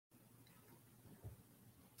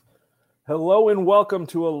Hello and welcome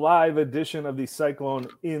to a live edition of the Cyclone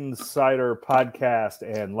Insider podcast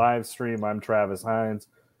and live stream. I'm Travis Hines.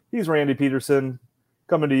 He's Randy Peterson,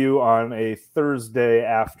 coming to you on a Thursday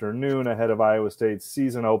afternoon ahead of Iowa State's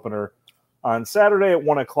season opener on Saturday at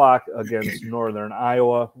 1 o'clock against Northern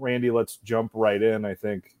Iowa. Randy, let's jump right in. I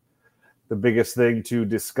think the biggest thing to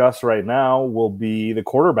discuss right now will be the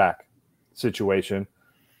quarterback situation.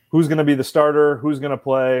 Who's going to be the starter? Who's going to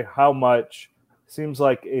play? How much? Seems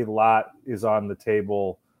like a lot is on the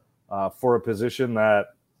table for a position that,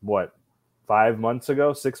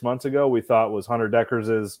 6 months ago, we thought was Hunter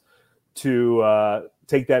Deckers's to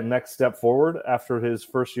take that next step forward after his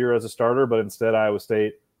first year as a starter, but instead Iowa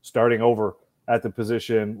State starting over at the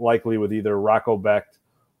position, likely with either Rocco Becht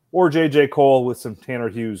or J.J. Kohl, with some Tanner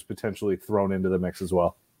Hughes potentially thrown into the mix as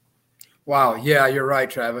well. Wow. Yeah, you're right,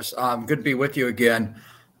 Travis. Good to be with you again.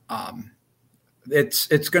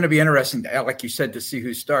 It's going to be interesting, like you said, to see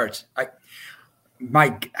who starts.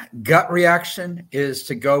 My gut reaction is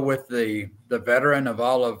to go with the veteran of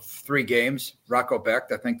all of 3 games, Rocco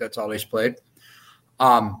Becht. I think that's all he's played.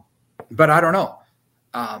 But I don't know.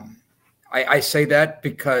 I say that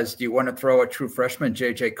because do you want to throw a true freshman,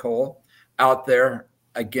 J.J. Kohl, out there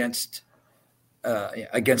against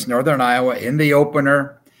Northern Iowa in the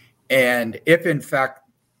opener? And if, in fact,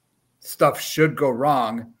 stuff should go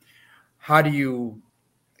wrong, how do you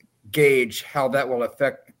gauge how that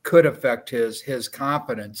could affect his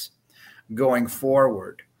confidence going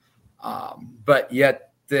forward? But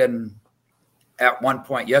yet then at one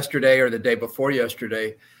point yesterday or the day before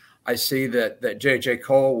yesterday, I see that J.J.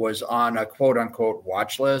 Kohl was on a quote-unquote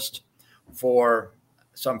watch list for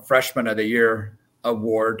some Freshman of the Year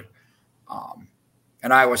award.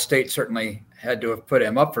 And Iowa State certainly had to have put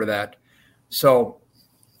him up for that. So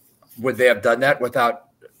would they have done that without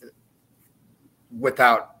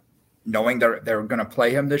knowing they're going to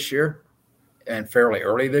play him this year and fairly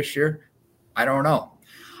early this year? I don't know.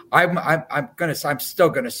 I'm still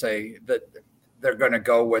going to say that they're going to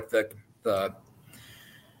go with the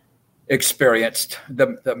experienced,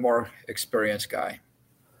 the more experienced guy.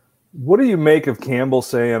 What do you make of Campbell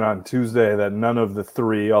saying on Tuesday that none of the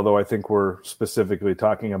 3, although I think we're specifically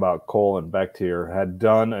talking about Kohl and Becht here, had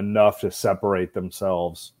done enough to separate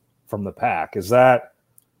themselves from the pack? Is that,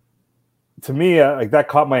 to me, that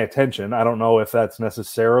caught my attention. I don't know if that's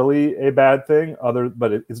necessarily a bad thing,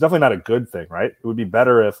 but it's definitely not a good thing, right? It would be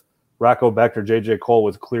better if Rocco Becht or J.J. Kohl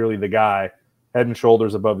was clearly the guy, head and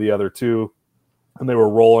shoulders above the other 2, and they were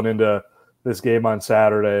rolling into this game on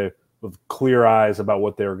Saturday with clear eyes about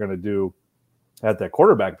what they were going to do at that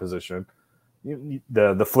quarterback position.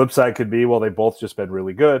 The flip side could be, well, they both just been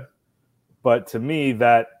really good. But to me,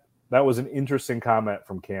 that was an interesting comment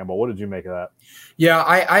from Campbell. What did you make of that? Yeah,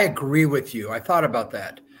 I agree with you. I thought about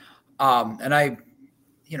that. And I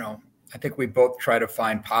think we both try to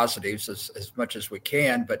find positives as much as we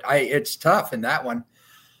can, but it's tough in that one.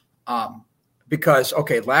 Because,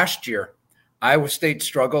 last year, Iowa State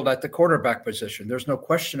struggled at the quarterback position. There's no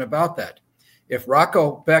question about that. If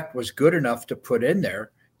Rocco Becht was good enough to put in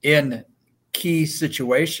there in key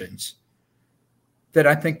situations, then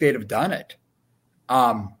I think they'd have done it.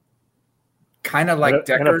 Kind of like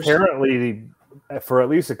Deckers. And apparently, for at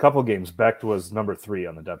least a couple games, Becht was number 3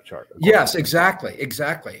 on the depth chart. Yes,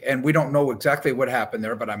 exactly. And we don't know exactly what happened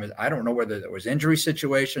there, but I don't know whether there was injury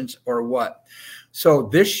situations or what. So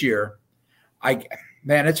this year,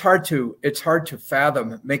 it's hard to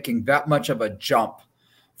fathom making that much of a jump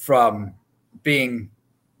from being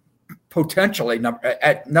potentially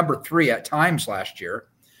number 3 at times last year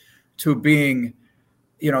to being,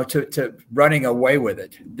 to running away with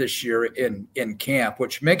it this year in camp,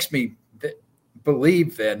 which makes me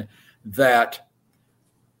believe then that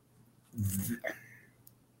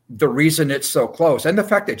the reason it's so close, and the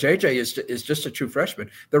fact that JJ is just a true freshman,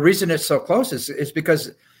 the reason it's so close is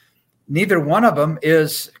because neither one of them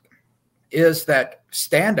is that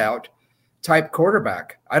standout type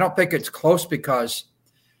quarterback. I don't think it's close because,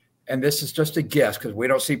 and this is just a guess because we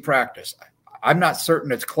don't see practice, I'm not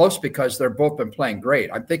certain it's close because they're both been playing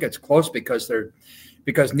great. I think it's close because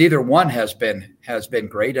neither one has been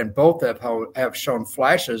great, and both have shown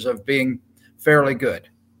flashes of being fairly good.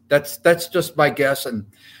 That's just my guess, and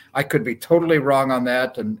I could be totally wrong on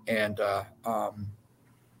that. And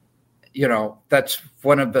that's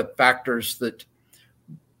one of the factors that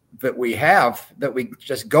we have that we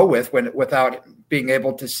just go with without being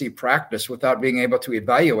able to see practice, without being able to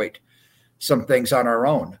evaluate some things on our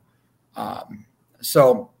own.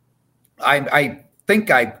 So I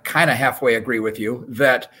think I kind of halfway agree with you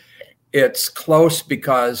that it's close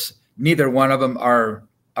because neither one of them are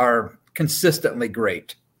consistently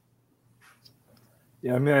great.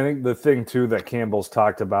 Yeah, I mean, I think the thing too that Campbell's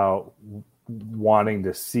talked about wanting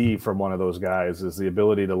to see from one of those guys is the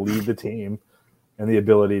ability to lead the team and the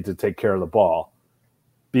ability to take care of the ball.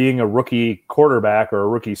 Being a rookie quarterback or a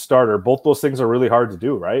rookie starter, both those things are really hard to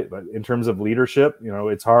do, right? But in terms of leadership,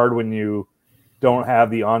 it's hard when you don't have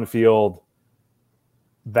the on-field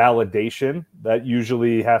validation that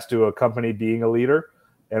usually has to accompany being a leader.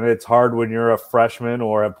 And it's hard when you're a freshman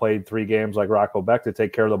or have played 3 games like Rocco Becht to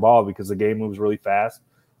take care of the ball because the game moves really fast.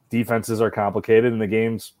 Defenses are complicated and the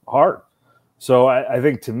game's hard. So I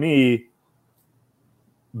think to me,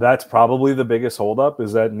 that's probably the biggest holdup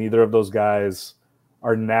is that neither of those guys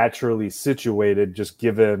are naturally situated, just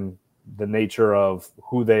given the nature of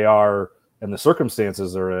who they are and the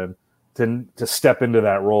circumstances they're in, to step into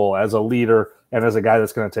that role as a leader and as a guy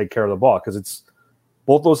that's going to take care of the ball. Because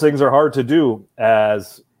both those things are hard to do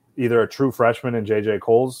as either a true freshman in J.J.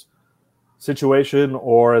 Kohl's situation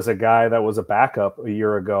or as a guy that was a backup a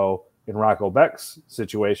year ago in Rocco Becht's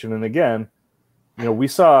situation. And again, we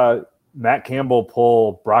saw Matt Campbell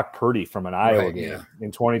pull Brock Purdy from an Iowa game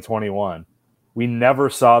in 2021. We never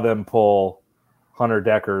saw them pull Hunter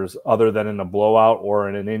Dekkers other than in a blowout or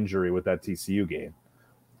in an injury with that TCU game.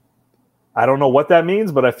 I don't know what that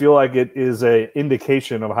means, but I feel like it is an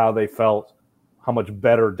indication of how they felt, how much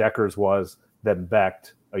better Dekkers was than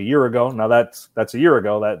Becht a year ago. Now that's a year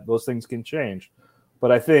ago. That those things can change,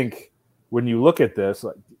 but I think when you look at this,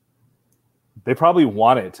 they probably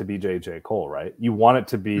want it to be J.J. Kohl, right? You want it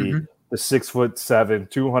to be the 6'7",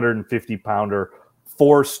 250-pounder,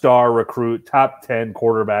 4-star recruit, top 10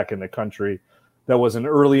 quarterback in the country that was an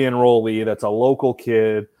early enrollee. That's a local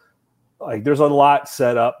kid. Like there's a lot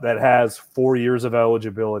set up that has 4 years of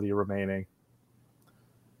eligibility remaining.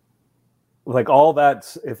 Like all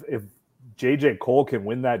that, if J.J. Kohl can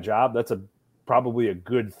win that job, that's probably a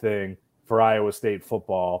good thing for Iowa State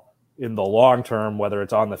football in the long term, whether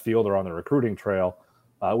it's on the field or on the recruiting trail,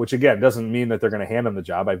 which again doesn't mean that they're going to hand him the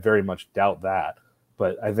job. I very much doubt that.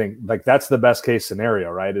 But I think that's the best case scenario,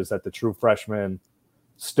 right? Is that the true freshman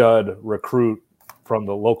stud recruit from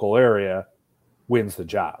the local area wins the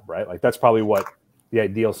job, right? Like that's probably what the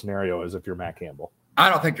ideal scenario is if you're Matt Campbell. I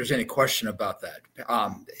don't think there's any question about that.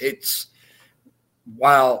 It's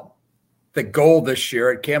while the goal this year,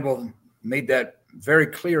 and Campbell made that very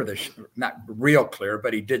clear not real clear,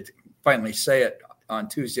 but he did finally say it on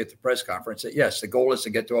Tuesday at the press conference that yes, the goal is to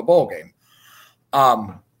get to a bowl game.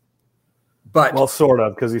 But sort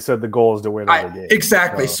of, because he said the goal is to win every game.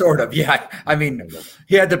 Exactly, so. Sort of. Yeah, I mean,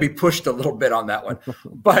 he had to be pushed a little bit on that one,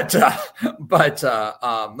 but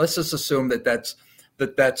let's just assume that's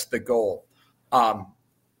the goal. But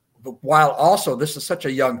while also this is such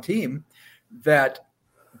a young team that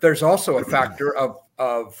there's also a factor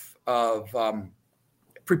of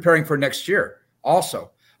preparing for next year,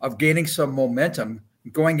 also of gaining some momentum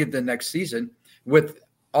going into next season with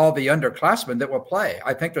all the underclassmen that will play.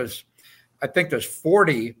 I think there's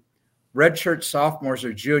 40 redshirt sophomores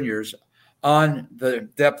or juniors on the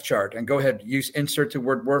depth chart. And go ahead, insert the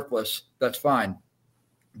word worthless. That's fine.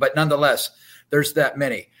 But nonetheless, there's that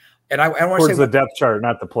many. And I want to say the depth chart,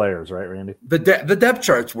 not the players, right, Randy? The depth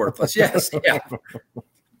chart's worthless. Yes. Yeah.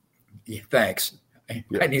 Thanks.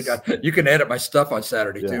 Yes. You can edit my stuff on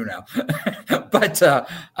Saturday too now. But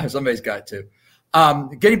somebody's got to.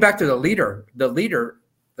 Getting back to the leader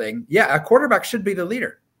thing. Yeah, a quarterback should be the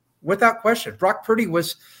leader. Without question. Brock Purdy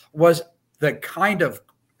was the kind of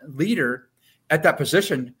leader at that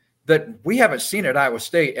position that we haven't seen at Iowa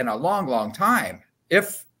State in a long, long time,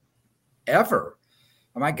 if ever.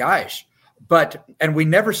 Oh my gosh. And we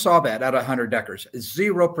never saw that out of Hunter Dekkers.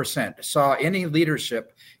 0% saw any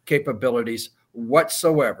leadership capabilities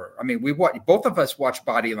whatsoever. I mean, both of us watched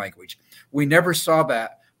body language. We never saw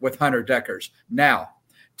that with Hunter Dekkers. Now,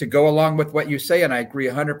 to go along with what you say, and I agree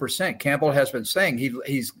 100%, Campbell has been saying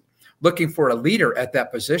he's looking for a leader at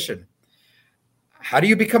that position. How do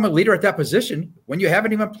you become a leader at that position when you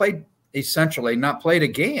haven't even played, essentially not played a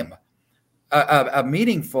game, a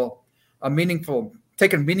meaningful,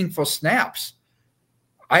 taken meaningful snaps?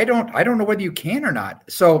 I don't know whether you can or not.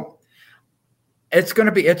 So it's going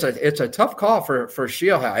to be, it's a tough call for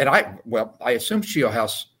Scheelhaus. And I assume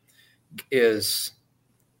Scheelhaus is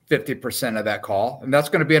 50% of that call. And that's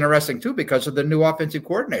going to be interesting too, because of the new offensive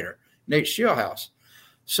coordinator, Nate Scheelhaus.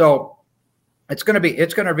 So it's going to be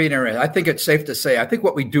interesting. I think it's safe to say, I think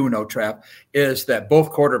what we do know, Trav, is that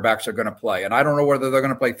both quarterbacks are going to play. And I don't know whether they're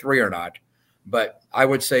going to play 3 or not, but I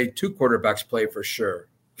would say 2 quarterbacks play for sure.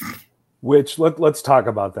 Which let's talk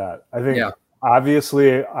about that. I think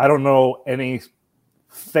obviously I don't know any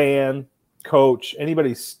fan, coach,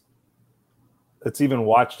 anybody that's even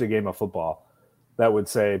watched a game of football that would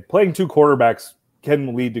say playing 2 quarterbacks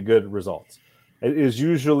can lead to good results. It is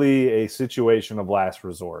usually a situation of last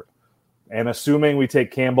resort. And assuming we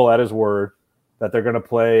take Campbell at his word that they're going to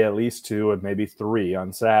play at least 2 and maybe 3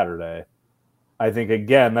 on Saturday, I think,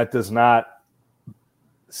 again, that does not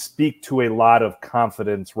speak to a lot of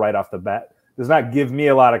confidence right off the bat. Does not give me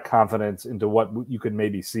a lot of confidence into what you could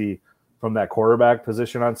maybe see from that quarterback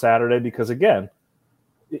position on Saturday. Because, again,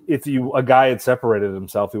 if a guy had separated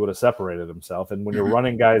himself, he would have separated himself. And when you're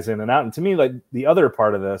running guys in and out, and to me, like, the other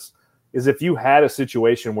part of this is if you had a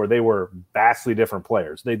situation where they were vastly different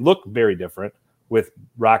players, they look very different, with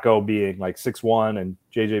Rocco being like 6'1" and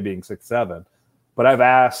JJ being 6'7". But I've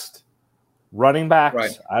asked running backs,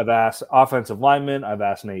 right. I've asked offensive linemen, I've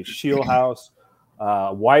asked Nate Shieldhouse,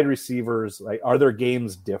 wide receivers, like, are their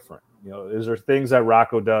games different? You know, is there things that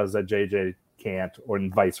Rocco does that JJ can't, or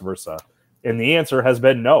vice versa? And the answer has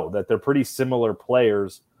been no, that they're pretty similar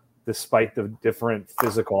players despite the different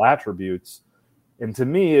physical attributes. And to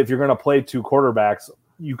me, if you're going to play 2 quarterbacks,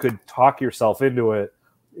 you could talk yourself into it.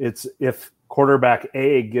 It's if quarterback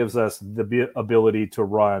A gives us the ability to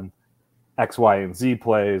run X, Y, and Z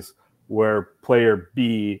plays, where player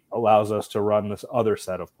B allows us to run this other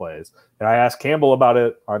set of plays. And I asked Campbell about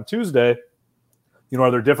it on Tuesday. You know,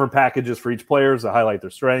 are there different packages for each player to highlight their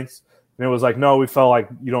strengths? And it was like, no, we felt like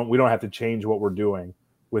we don't have to change what we're doing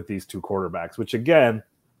with these 2 quarterbacks, which, again,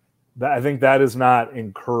 I think that is not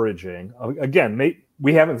encouraging. Again,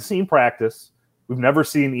 we haven't seen practice. We've never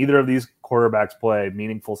seen either of these quarterbacks play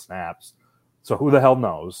meaningful snaps. So who the hell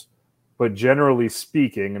knows? But generally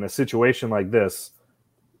speaking, in a situation like this,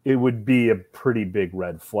 it would be a pretty big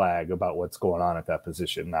red flag about what's going on at that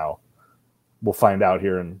position. Now, we'll find out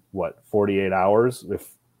here in 48 hours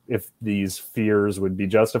if these fears would be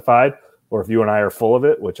justified, or if you and I are full of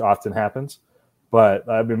it, which often happens. But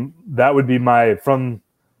I mean, that would be from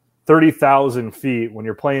 30,000 feet, when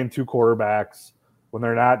you're playing 2 quarterbacks, when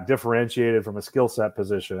they're not differentiated from a skill set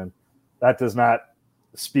position, that does not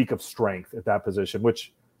speak of strength at that position,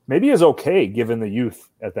 which maybe is okay given the youth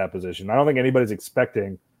at that position. I don't think anybody's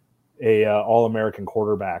expecting a All-American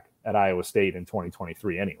quarterback at Iowa State in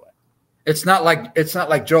 2023 anyway. It's not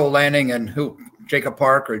like Joel Lanning and Jacob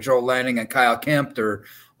Park, or Joel Lanning and Kyle Kempt,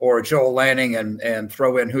 or Joel Lanning and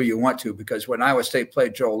throw in who you want to, because when Iowa State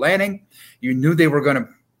played Joel Lanning, you knew they were going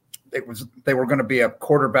to be a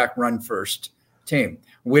quarterback run first team.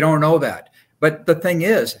 We don't know that. But the thing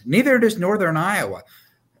is, neither does Northern Iowa.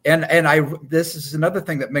 And this is another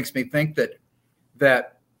thing that makes me think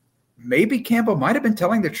that maybe Campbell might have been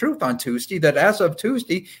telling the truth on Tuesday, that as of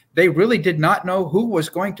Tuesday, they really did not know who was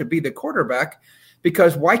going to be the quarterback,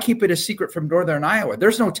 because why keep it a secret from Northern Iowa?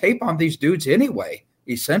 There's no tape on these dudes anyway,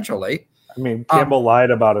 essentially. I mean, Campbell lied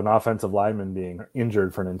about an offensive lineman being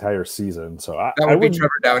injured for an entire season. So that would be Trevor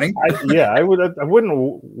Downing. I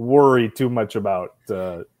wouldn't worry too much about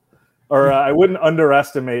I wouldn't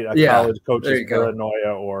underestimate a college coach's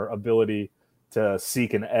paranoia or ability to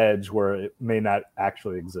seek an edge where it may not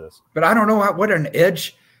actually exist. But I don't know what an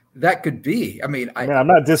edge that could be. I mean, I'm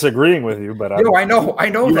not disagreeing with you, but I know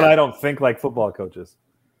that. I don't think like football coaches.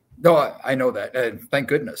 No, I know that. And thank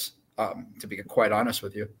goodness, to be quite honest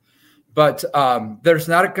with you. But there's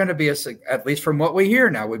not going to be at least from what we hear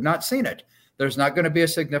now, we've not seen it. There's not going to be a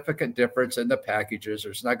significant difference in the packages.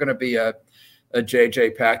 There's not going to be a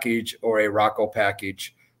JJ package or a Rocco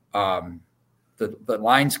package. The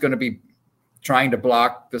line's going to be trying to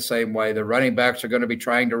block the same way. The running backs are going to be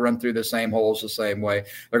trying to run through the same holes the same way.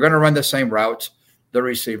 They're going to run the same routes. The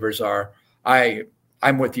receivers are.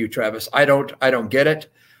 I'm with you, Travis. I don't get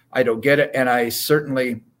it. I don't get it. And I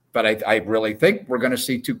really think we're going to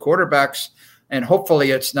see 2 quarterbacks, and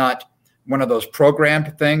hopefully it's not one of those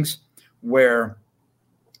programmed things where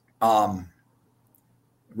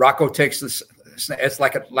Rocco takes this. It's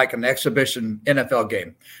like an exhibition NFL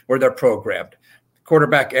game where they're programmed.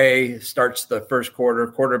 Quarterback A starts the first quarter.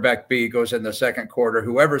 Quarterback B goes in the second quarter.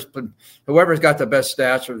 Whoever's got the best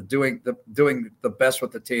stats or doing the best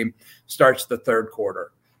with the team starts the third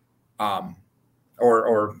quarter,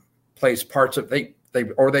 or plays parts of they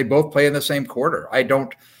both play in the same quarter.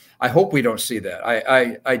 I hope we don't see that.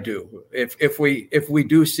 I do. If we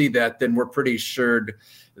do see that, then we're pretty sure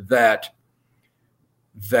that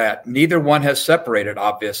neither one has separated,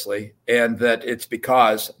 obviously, and that it's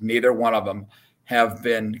because neither one of them have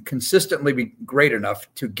been consistently great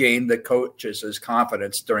enough to gain the coaches'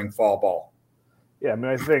 confidence during fall ball. Yeah, I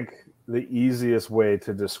mean, I think the easiest way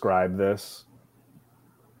to describe this,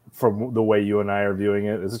 from the way you and I are viewing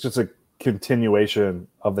it, is it's just a continuation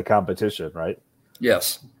of the competition, right?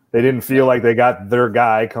 Yes. They didn't feel like they got their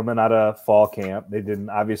guy coming out of fall camp. They didn't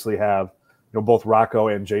obviously have both Rocco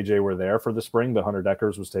and JJ were there for the spring, but Hunter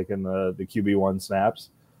Deckers was taking the QB1 snaps.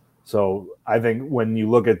 So I think when you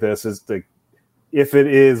look at this, if it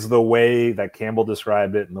is the way that Campbell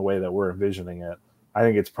described it and the way that we're envisioning it, I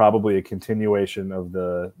think it's probably a continuation of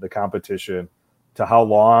the competition. To how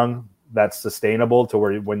long that's sustainable, to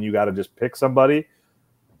where when you got to just pick somebody,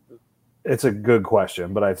 it's a good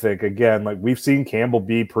question. But I think, again, like we've seen Campbell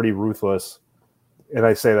be pretty ruthless, and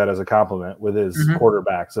I say that as a compliment, with his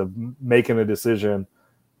quarterbacks, of making a decision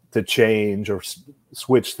to change or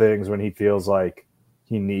switch things when he feels like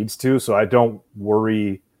he needs to. So I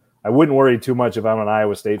wouldn't worry too much if I'm an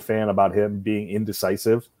Iowa State fan about him being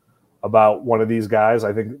indecisive about one of these guys.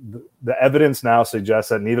 I think the evidence now suggests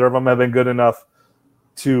that neither of them have been good enough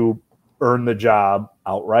to earn the job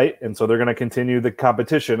outright, and so they're going to continue the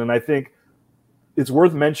competition. And I think it's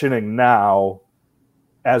worth mentioning now,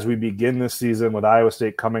 as we begin this season with Iowa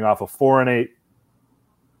State coming off a 4-8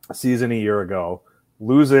 season a year ago,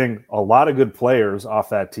 losing a lot of good players off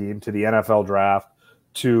that team to the NFL draft,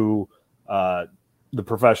 to the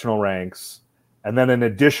professional ranks, and then an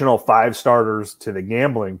additional 5 starters to the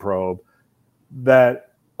gambling probe, that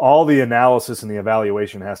all the analysis and the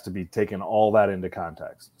evaluation has to be taken all that into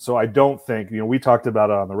context. So I don't think, we talked about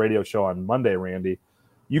it on the radio show on Monday, Randy,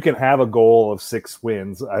 you can have a goal of 6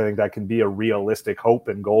 wins. I think that can be a realistic hope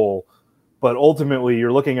and goal, but ultimately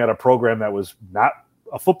you're looking at a program that was not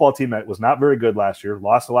a football team that was not very good last year,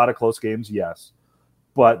 lost a lot of close games, yes,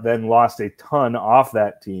 but then lost a ton off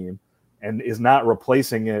that team and is not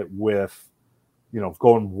replacing it with,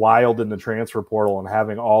 going wild in the transfer portal and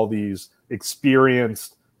having all these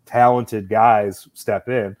experienced, talented guys step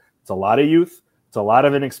in. It's a lot of youth. It's a lot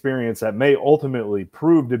of inexperience that may ultimately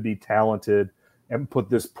prove to be talented and put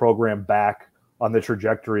this program back on the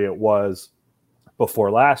trajectory it was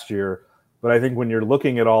before last year. But I think when you're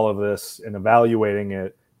looking at all of this and evaluating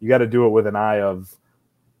it, you got to do it with an eye of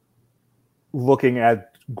looking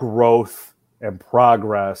at growth and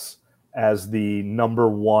progress as the number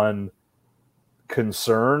one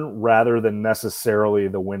concern, rather than necessarily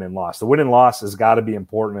the win and loss. The win and loss has got to be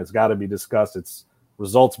important. It's got to be discussed. It's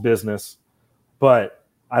results business. But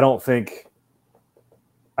I think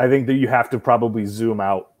that you have to probably zoom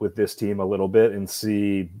out with this team a little bit and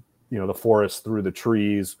see, the forest through the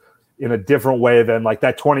trees in a different way than like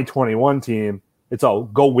that 2021 team. It's all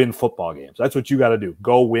go win football games. That's what you got to do.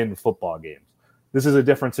 Go win football games. This is a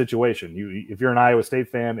different situation. If you're an Iowa State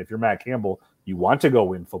fan, if you're Matt Campbell, you want to go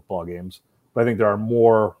win football games. But I think there are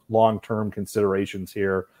more long-term considerations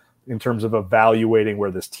here in terms of evaluating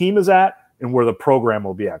where this team is at and where the program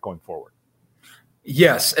will be at going forward.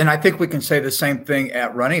 Yes, and I think we can say the same thing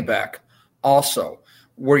at running back also,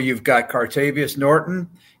 where you've got Cartavius Norton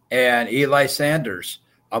and Eli Sanders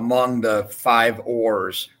among the 5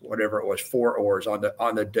 oars, whatever it was, 4 oars on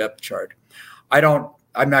the depth chart. I'm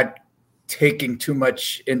not taking too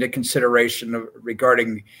much into consideration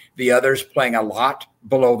regarding the others playing a lot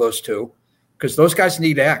below those 2. Because those guys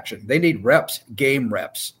need action. They need reps, game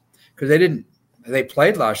reps. Because they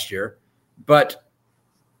played last year, but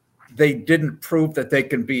they didn't prove that they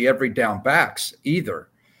can be every down backs either.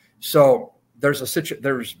 So there's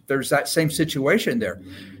that same situation there.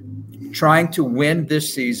 Trying to win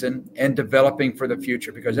this season and developing for the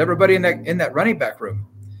future. Because everybody in that running back room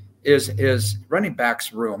is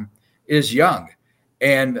young.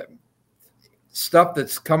 And stuff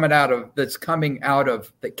that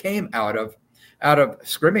came out of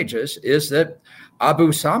scrimmages is that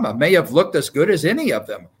Abu Sama may have looked as good as any of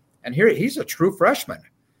them. And here he's a true freshman.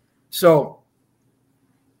 So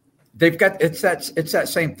they've got, it's that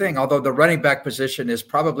same thing. Although the running back position is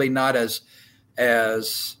probably not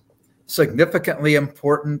as significantly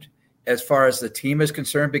important as far as the team is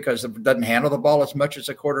concerned, because it doesn't handle the ball as much as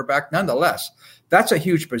a quarterback. Nonetheless, that's a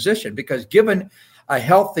huge position, because given a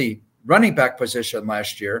healthy running back position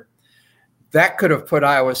last year, that could have put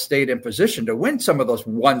Iowa State in position to win some of those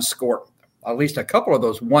at least a couple of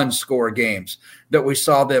those 1-score games that we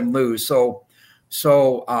saw them lose. So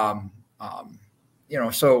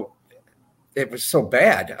it was so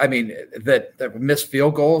bad. I mean, that missed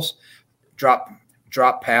field goals, drop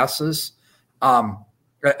passes.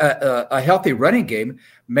 A healthy running game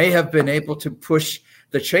may have been able to push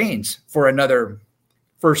the chains for another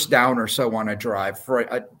first down or so on a drive,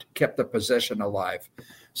 kept the possession alive.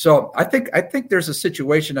 So I think there's a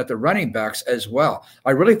situation at the running backs as well.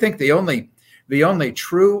 I really think the only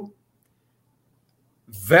true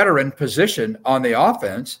veteran position on the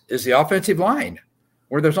offense is the offensive line,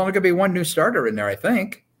 where there's only going to be one new starter in there, I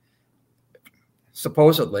think,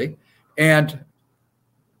 supposedly.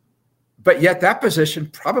 But yet that position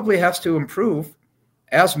probably has to improve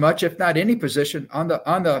as much, if not any position on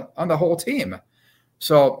the whole team.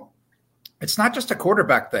 So it's not just a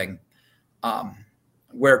quarterback thing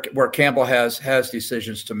where Campbell has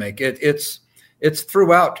decisions to make. It's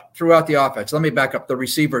throughout the offense. Let me back up. The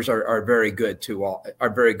receivers are very good too. Are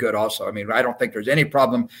very good also. I mean, I don't think there's any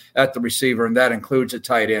problem at the receiver, and that includes a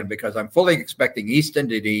tight end, because I'm fully expecting Easton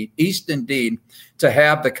Dean to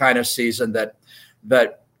have the kind of season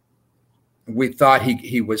that we thought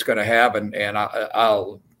he was going to have, and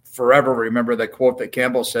I'll forever remember the quote that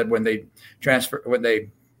Campbell said when they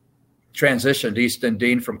transitioned Easton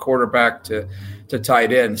Dean from quarterback to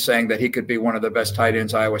tight end, saying that he could be one of the best tight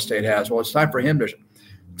ends Iowa State has. Well, it's time for him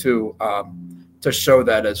to show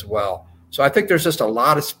that as well. So I think there's just a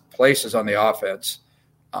lot of places on the offense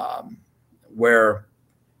where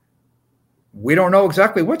we don't know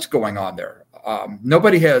exactly what's going on there.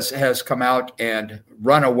 Nobody has come out and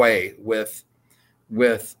run away with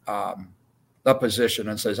a position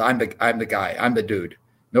and says, I'm the guy, I'm the dude.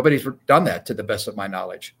 Nobody's done that, to the best of my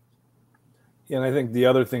knowledge. And I think the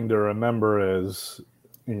other thing to remember is,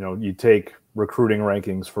 you take recruiting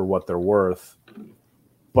rankings for what they're worth,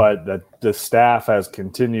 but that the staff has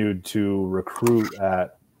continued to recruit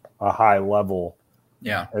at a high level.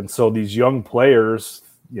 Yeah. And so these young players,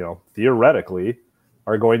 theoretically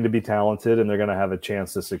are going to be talented and they're going to have a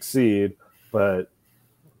chance to succeed. But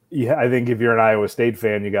I think if you're an Iowa State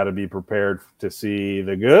fan, you got to be prepared to see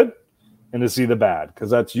the good and to see the bad, because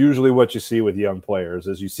that's usually what you see with young players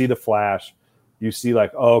is you see the flash. You see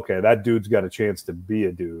like, oh, okay, that dude's got a chance to be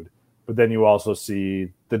a dude. But then you also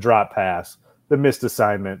see the drop pass, the missed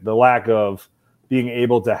assignment, the lack of being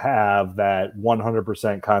able to have that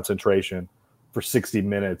 100% concentration for 60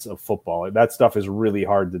 minutes of football. That stuff is really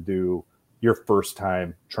hard to do your first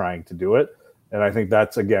time trying to do it. And I think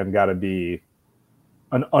that's, again, got to be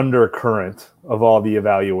an undercurrent of all the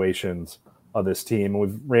evaluations of this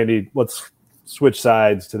team. Randy, let's switch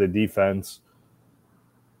sides to the defense.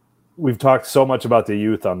 We've talked so much about the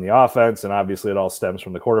youth on the offense, and obviously it all stems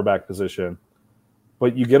from the quarterback position.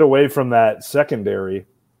 But you get away from that secondary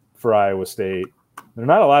for Iowa State, there's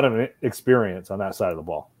not a lot of experience on that side of the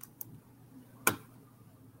ball.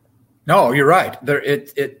 No, you're right.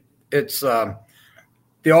 It's the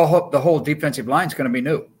whole defensive line is going to be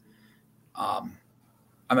new. I'm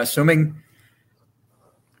assuming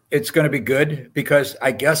it's going to be good because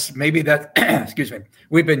I guess maybe that excuse me,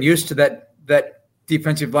 we've been used to that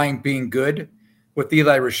defensive line being good with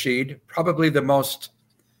Eli Rashid, probably the most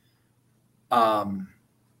I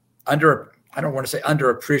don't want to say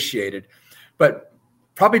underappreciated, but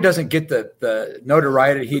probably doesn't get the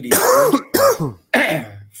notoriety he deserves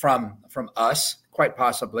from us, quite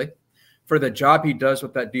possibly, for the job he does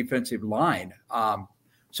with that defensive line.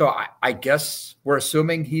 So I guess we're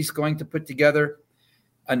assuming he's going to put together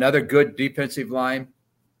another good defensive line.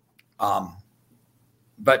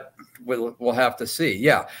 But we'll have to see.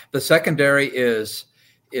 Yeah, the secondary is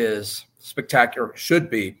spectacular, should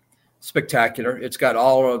be spectacular. It's got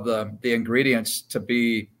all of the ingredients to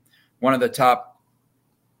be one of the top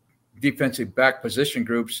defensive back position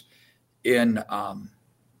groups in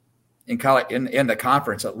college, in the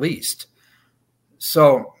conference at least.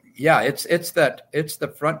 So yeah, it's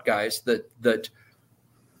the front guys that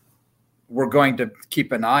we're going to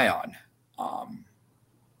keep an eye on.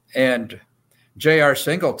 And J.R.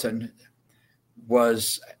 Singleton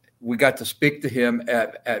we got to speak to him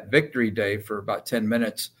at Victory Day for about 10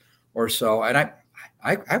 minutes or so. And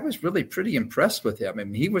I was really pretty impressed with him. I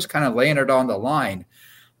mean, he was kind of laying it on the line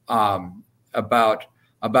about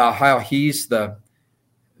how he's the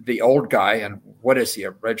old guy, and what is he,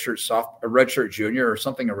 a redshirt junior or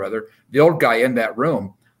something or other, the old guy in that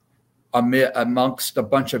room amongst a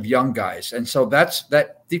bunch of young guys. And so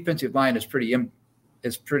that defensive line is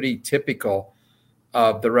pretty typical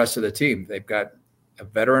of the rest of the team. They've got a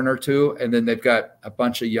veteran or two, and then they've got a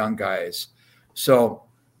bunch of young guys. So,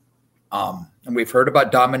 and we've heard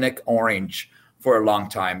about Dominic Orange for a long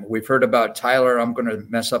time. We've heard about Tyler, I'm going to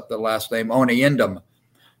mess up the last name, Oneindum,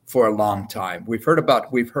 for a long time. We've heard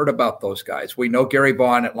about those guys. We know Gary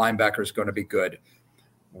Vaughn at linebacker is going to be good.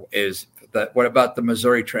 What about the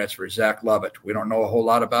Missouri transfer, Zach Lovett? We don't know a whole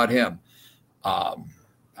lot about him.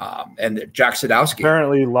 And Jack Sadowski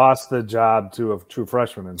apparently lost the job to a true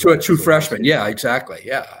freshman. To a true freshman. Yeah, exactly.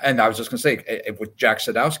 Yeah. And I was just going to say with Jack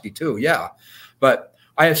Sadowski too. Yeah. But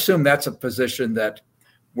I assume that's a position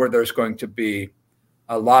where there's going to be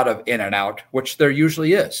a lot of in and out, which there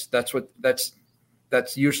usually is. That's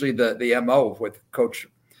usually the MO with Coach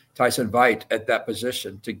Tyson Veit at that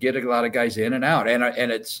position, to get a lot of guys in and out,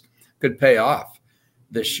 and it's could pay off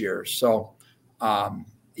this year. So,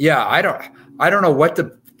 yeah, I don't know what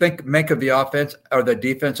the make of the offense or the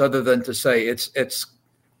defense other than to say it's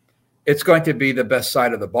going to be the best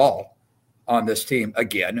side of the ball on this team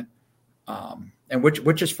again, and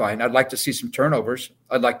which is fine. I'd like to see some turnovers.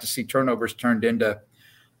 I'd like to see turnovers turned into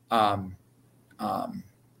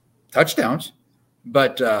touchdowns,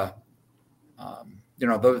 but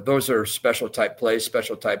those are special type plays,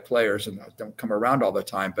 special type players, and don't come around all the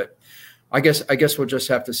time. But I guess we'll just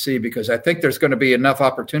have to see, because I think there's going to be enough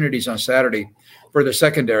opportunities on Saturday for the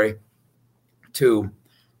secondary to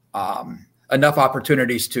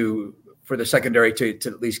for the secondary to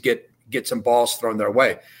at least get some balls thrown their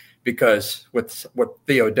way, because with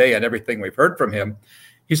Theo Day and everything we've heard from him,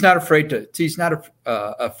 he's not afraid to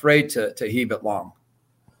heave it long.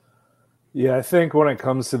 Yeah, I think when it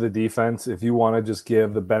comes to the defense, if you want to just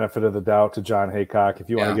give the benefit of the doubt to John Haycock, if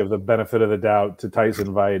you want to give the benefit of the doubt to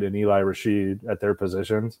Tyson Veit and Eli Rashid at their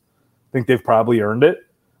positions, I think they've probably earned it.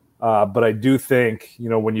 But I do think,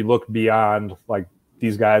 when you look beyond, like,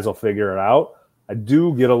 these guys will figure it out, I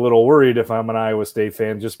do get a little worried if I'm an Iowa State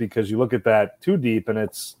fan, just because you look at that too deep and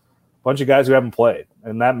it's a bunch of guys who haven't played.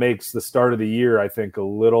 And that makes the start of the year, I think, a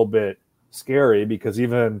little bit scary, because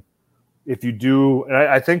even if you do, and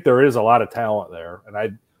I think there is a lot of talent there.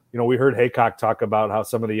 And we heard Haycock talk about how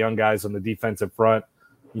some of the young guys on the defensive front,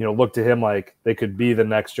 look to him like they could be the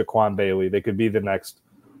next Jaquan Bailey. They could be the next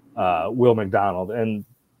Will McDonald. And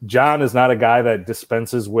John is not a guy that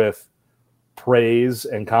dispenses with praise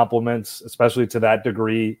and compliments, especially to that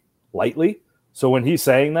degree, lightly. So when he's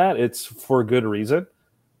saying that, it's for good reason.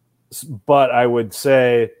 But I would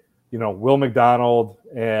say, Will McDonald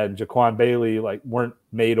and Jaquan Bailey weren't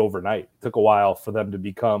made overnight. It took a while for them to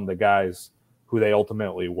become the guys who they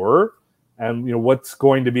ultimately were. And what's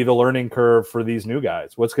going to be the learning curve for these new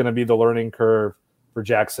guys? What's going to be the learning curve for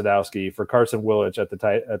Jack Sadowski, for Carson Willich at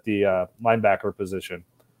the linebacker position?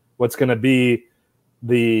 What's going to be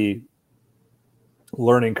the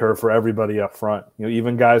learning curve for everybody up front?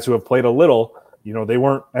 Even guys who have played a little. They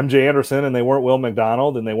weren't MJ Anderson, and they weren't Will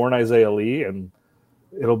McDonald, and they weren't Isaiah Lee, and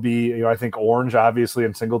it'll be, I think Orange, obviously,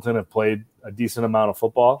 and Singleton have played a decent amount of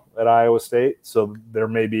football at Iowa State, so there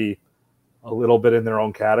may be a little bit in their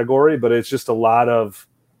own category, but it's just a lot of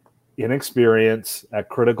inexperience at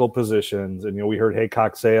critical positions. And, we heard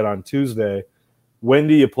Haycock say it on Tuesday. When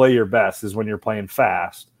do you play your best is when you're playing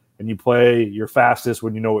fast, and you play your fastest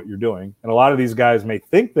when you know what you're doing. And a lot of these guys may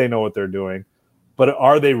think they know what they're doing, but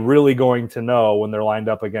are they really going to know when they're lined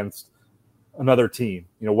up against another team?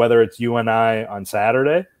 Whether it's you and I on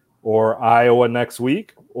Saturday or Iowa next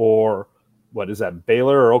week, or what is that,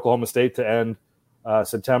 Baylor or Oklahoma State to end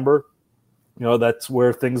September. That's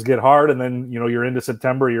where things get hard. And then, you're into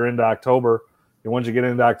September, you're into October. And once you get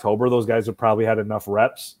into October, those guys have probably had enough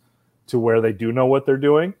reps to where they do know what they're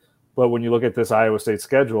doing. But when you look at this Iowa State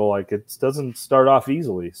schedule, it doesn't start off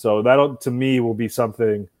easily. So that, to me, will be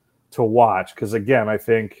something to watch. Because, again, I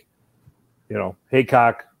think,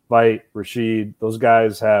 Haycock, Veit, Rashid, those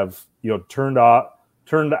guys have, turned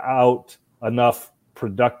out enough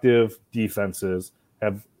productive defenses,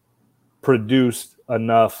 have produced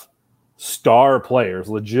enough star players,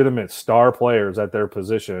 legitimate star players at their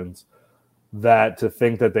positions, that to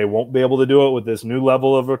think that they won't be able to do it with this new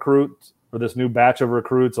level of recruits or this new batch of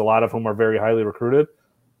recruits, a lot of whom are very highly recruited,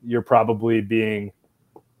 you're probably being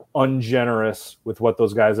ungenerous with what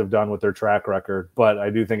those guys have done with their track record. But I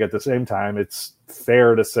do think at the same time, it's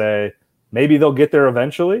fair to say maybe they'll get there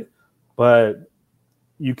eventually, but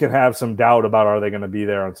you can have some doubt about, are they going to be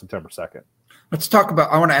there on September 2nd? Let's talk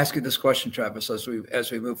about, I want to ask you this question, Travis, as we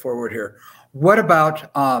move forward here. What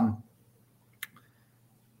about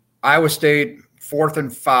Iowa State 4th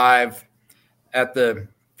and 5 at the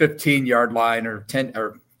 15-yard line or 10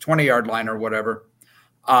 or 20-yard line or whatever?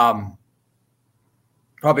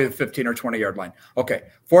 Probably the 15 or 20-yard line. Okay,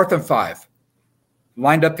 4th and 5,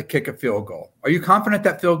 lined up to kick a field goal. Are you confident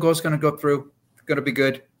that field goal is going to go through? Going to be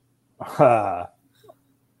good?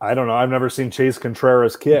 I don't know. I've never seen Chase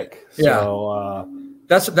Contreras kick. So,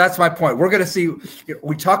 that's my point. We're going to see.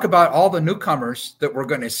 We talk about all the newcomers that we're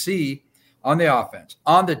going to see on the offense,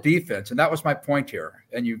 on the defense, and that was my point here.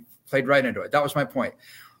 And you played right into it. That was my point.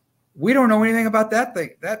 We don't know anything about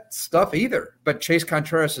that stuff either. But Chase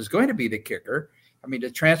Contreras is going to be the kicker. I mean, to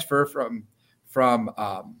transfer from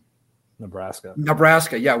Nebraska,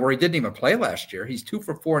 where he didn't even play last year. He's 2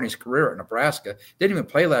 for 4 in his career at Nebraska. Didn't even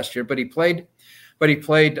play last year, but he played.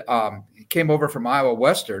 He came over from Iowa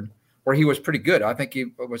Western, where he was pretty good. I think he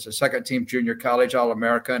was a second-team junior college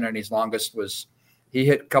All-American, and his longest was he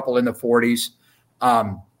hit a couple in the 40s.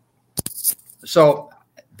 So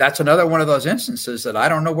that's another one of those instances that I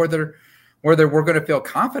don't know whether we're going to feel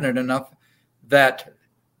confident enough that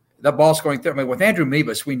the ball's going through. I mean, with Andrew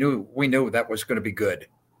Mebus, we knew that was going to be good,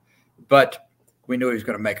 but we knew he was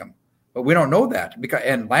going to make them. But we don't know that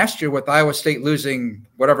and last year with Iowa State losing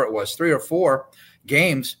whatever it was, 3 or 4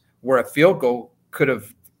 games where a field goal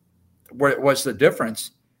where it was the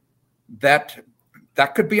difference, that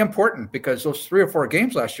could be important because those 3 or 4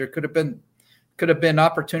 games last year could have been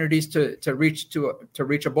opportunities to reach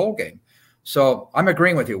a bowl game. So I'm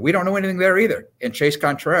agreeing with you. We don't know anything there either. And Chase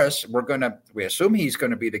Contreras, we assume he's going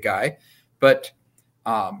to be the guy, but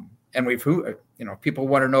and people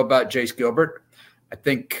want to know about Jace Gilbert. I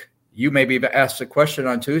think you maybe asked a question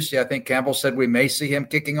on Tuesday. I think Campbell said we may see him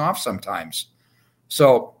kicking off sometimes.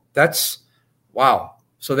 So that's wow.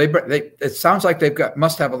 So it sounds like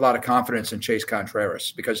must have a lot of confidence in Chase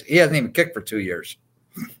Contreras because he hasn't even kicked for 2 years.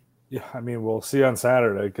 Yeah, I mean, we'll see on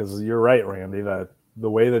Saturday because you're right, Randy, that the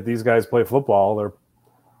way that these guys play football, their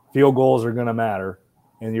field goals are going to matter.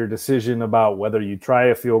 And your decision about whether you try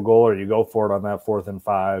a field goal or you go for it on that 4th and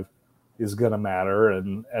 5 is going to matter.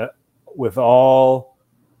 And with all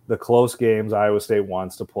the close games Iowa State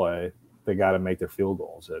wants to play, they got to make their field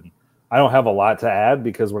goals. And I don't have a lot to add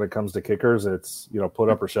because when it comes to kickers, it's, put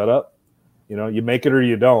up or shut up. You make it or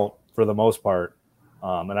you don't for the most part.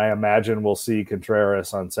 And I imagine we'll see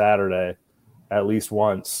Contreras on Saturday at least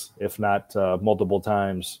once, if not multiple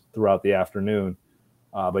times throughout the afternoon.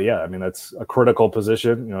 But yeah, I mean, that's a critical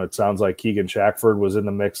position. It sounds like Keegan Shackford was in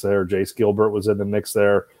the mix there. Jace Gilbert was in the mix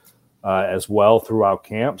there as well throughout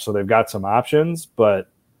camp. So they've got some options. But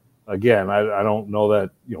again, I don't know that,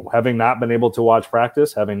 having not been able to watch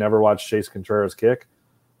practice, having never watched Chase Contreras kick,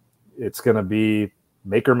 it's going to be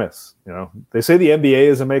make or miss. They say the NBA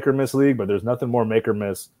is a make or miss league, but there's nothing more make or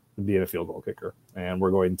miss than being a field goal kicker. And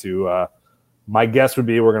we're going to, my guess would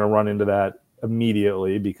be we're going to run into that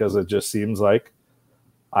immediately because it just seems like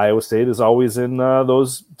Iowa State is always in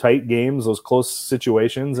those tight games, those close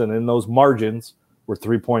situations, and in those margins where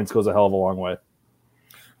 3 points goes a hell of a long way.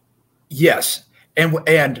 Yes. And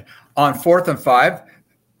on 4th and 5,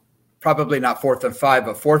 probably not 4th and 5,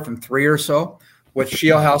 but 4th and 3 or so, with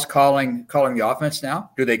Shieldhouse calling the offense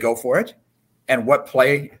now, do they go for it? And what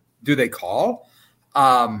play do they call?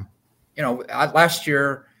 Last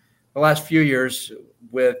year, the last few years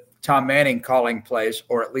with Tom Manning calling plays,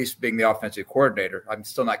 or at least being the offensive coordinator, I'm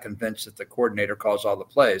still not convinced that the coordinator calls all the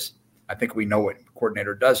plays. I think we know what the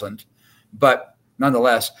coordinator doesn't. But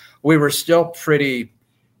nonetheless, we were still pretty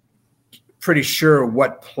sure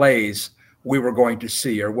what plays we were going to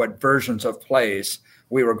see or what versions of plays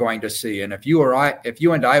we were going to see. And if you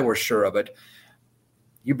and I were sure of it,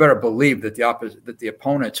 you better believe that the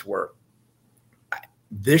opponents were.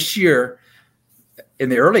 This year, in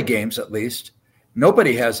the early games at least,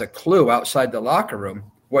 nobody has a clue outside the locker room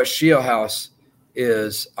what Shieldhouse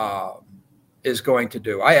is going to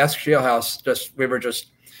do. I asked Shieldhouse, we were just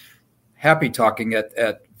happy talking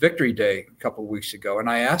at Victory Day a couple of weeks ago, and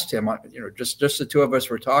I asked him, just the two of us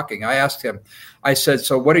were talking. I asked him, I said,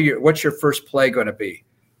 so what's your first play going to be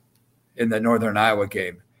in the Northern Iowa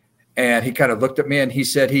game? And he kind of looked at me and he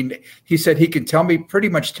said he can pretty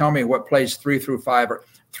much tell me what plays 3 through 5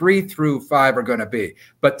 are going to be,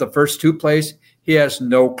 but the first 2 plays he has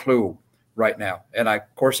no clue right now. And I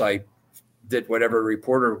did whatever a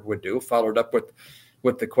reporter would do, followed up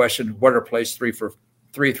with the question, what are plays 3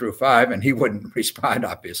 through 5, and he wouldn't respond,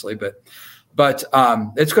 obviously. But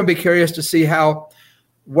it's going to be curious to see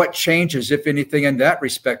what changes, if anything, in that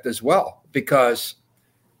respect as well, because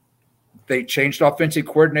they changed offensive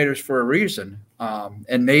coordinators for a reason.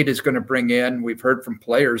 And Nate is going to bring in, we've heard from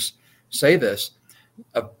players say this,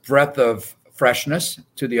 a breath of freshness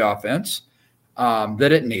to the offense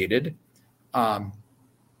that it needed.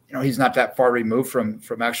 He's not that far removed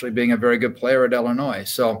from actually being a very good player at Illinois.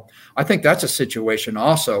 So I think that's a situation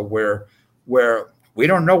also where we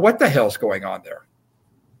don't know what the hell's going on there.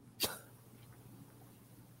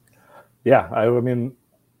 Yeah, I mean,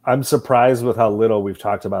 I'm surprised with how little we've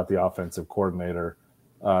talked about the offensive coordinator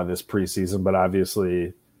this preseason, but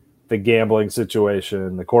obviously the gambling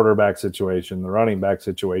situation, the quarterback situation, the running back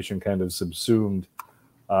situation kind of subsumed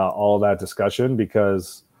all of that discussion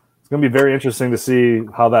because it's going to be very interesting to see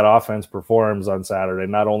how that offense performs on Saturday,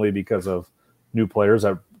 not only because of new players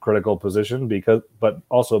at critical position, but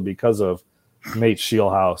also because of Nate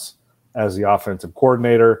Shieldhouse as the offensive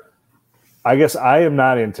coordinator. I guess I am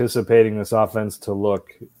not anticipating this offense to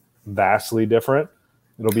look vastly different.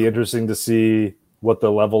 It'll be interesting to see what the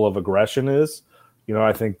level of aggression is.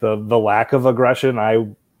 I think the lack of aggression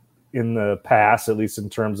in the past, at least in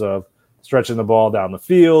terms of stretching the ball down the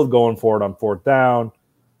field, going for it on 4th down,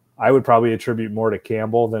 I would probably attribute more to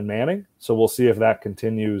Campbell than Manning. So we'll see if that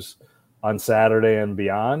continues on Saturday and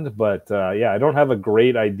beyond. But I don't have a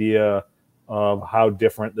great idea of how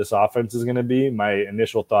different this offense is going to be. My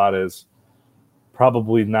initial thought is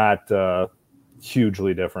probably not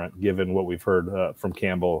hugely different, given what we've heard from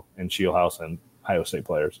Campbell and Shieldhouse and Iowa State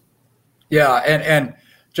players. Yeah, and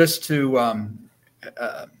just to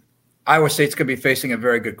Iowa State's going to be facing a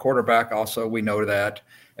very good quarterback. Also, we know that,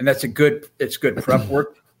 and it's good prep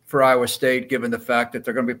work for Iowa State, given the fact that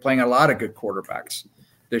they're going to be playing a lot of good quarterbacks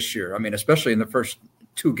this year. I mean, especially in the first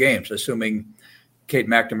 2 games, assuming Cade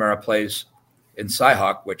McNamara plays in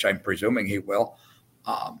Cyhawk, which I'm presuming he will.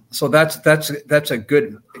 So that's a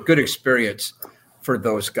good experience for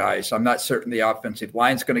those guys. I'm not certain the offensive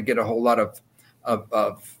line's going to get a whole lot of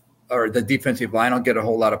or the defensive line will get a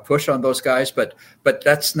whole lot of push on those guys, but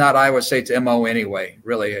that's not Iowa State's MO anyway.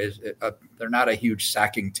 Really, they're not a huge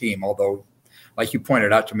sacking team. Although, like you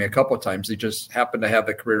pointed out to me a couple of times, they just happen to have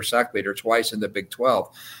the career sack leader twice in the Big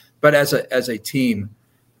 12. But as a team,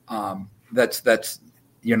 that's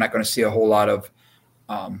you're not going to see a whole lot of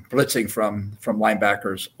blitzing from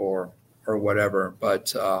linebackers or whatever.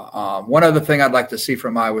 But one other thing I'd like to see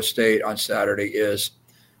from Iowa State on Saturday is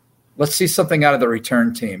let's see something out of the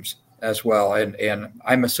return teams as well. And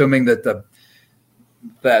I'm assuming that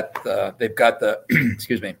they've got the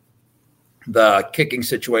excuse me, the kicking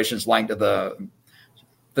situations lined up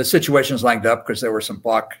because there were a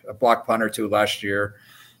block punt or 2 last year.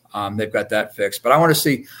 They've got that fixed, but I want to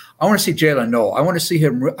see Jalen Noel. I want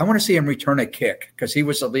to see him return a kick because he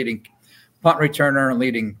was the leading punt returner and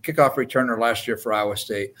leading kickoff returner last year for Iowa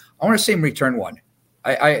State. I want to see him return one.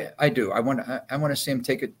 I do. I want to see him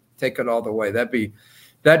take it all the way. That'd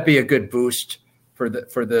be a good boost for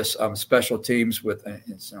this special teams with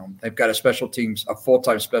they've got a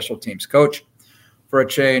full-time special teams coach for a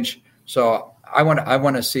change. So I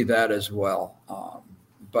want to see that as well.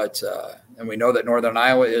 And we know that Northern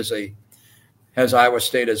Iowa has Iowa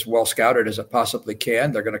State as well scouted as it possibly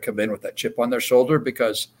can. They're going to come in with that chip on their shoulder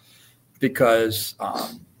because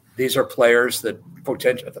these are players that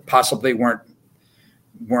possibly weren't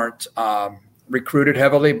recruited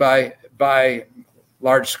heavily by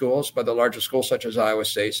large schools, by the larger schools such as Iowa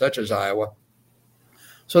State, such as Iowa.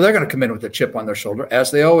 So they're going to come in with a chip on their shoulder, as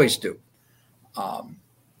they always do.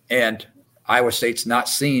 And Iowa State's not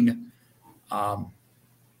seen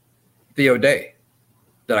Theo Day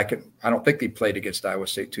I don't think he played against Iowa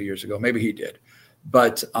State 2 years ago. Maybe he did.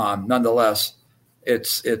 But nonetheless,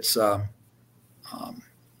 there's a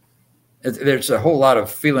whole lot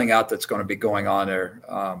of feeling out that's going to be going on there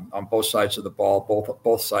on both sides of the ball,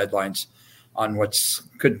 both sidelines, on what's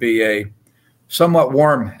could be a somewhat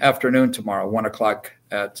warm afternoon tomorrow, 1 o'clock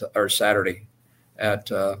or Saturday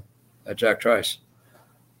at Jack Trice.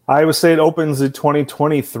 Iowa State opens the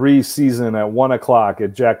 2023 season at 1 o'clock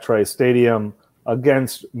at Jack Trice Stadium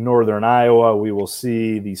against Northern Iowa. We will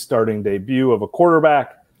see the starting debut of a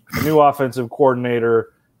quarterback, a new offensive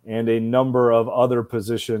coordinator, and a number of other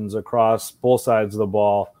positions across both sides of the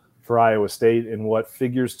ball for Iowa State in what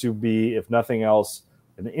figures to be, if nothing else,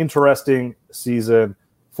 an interesting season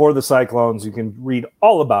for the Cyclones. You can read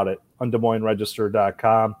all about it on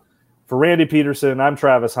DesMoinesRegister.com. For Randy Peterson, I'm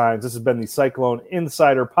Travis Hines. This has been the Cyclone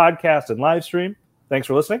Insider Podcast and live stream. Thanks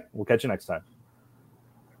for listening. We'll catch you next time.